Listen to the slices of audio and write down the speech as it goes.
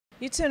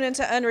You tune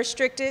into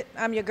Unrestricted.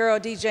 I'm your girl,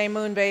 DJ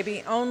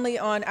Moonbaby, only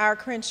on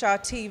OurCrenshaw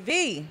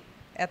TV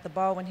at the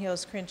Baldwin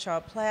Hills Crenshaw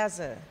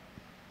Plaza.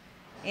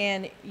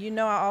 And you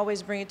know I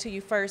always bring it to you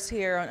first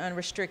here on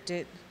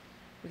Unrestricted.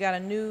 We got a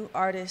new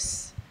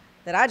artist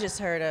that I just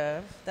heard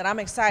of that I'm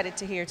excited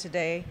to hear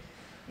today,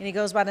 and he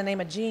goes by the name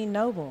of Gene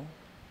Noble.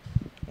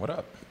 What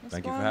up? What's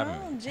Thank you for going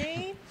having on, me.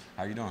 Gene?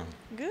 How you doing?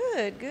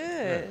 Good,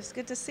 good. It's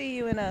good to see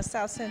you in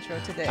South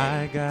Central today.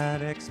 I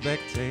got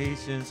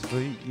expectations for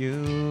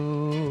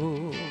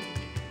you.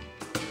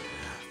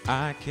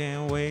 I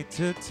can't wait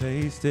to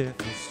taste if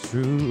it's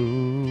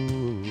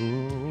true.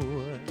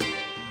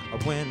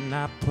 When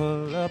I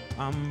pull up,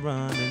 I'm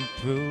running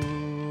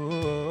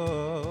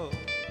through.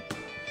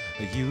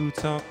 You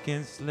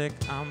talking slick,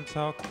 I'm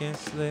talking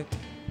slick.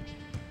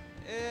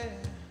 Yeah.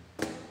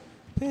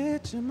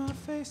 Picture my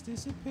face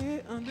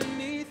disappear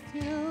underneath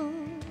you.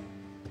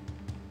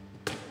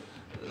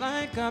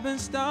 Like I've been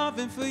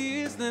starving for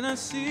years, then I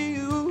see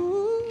you.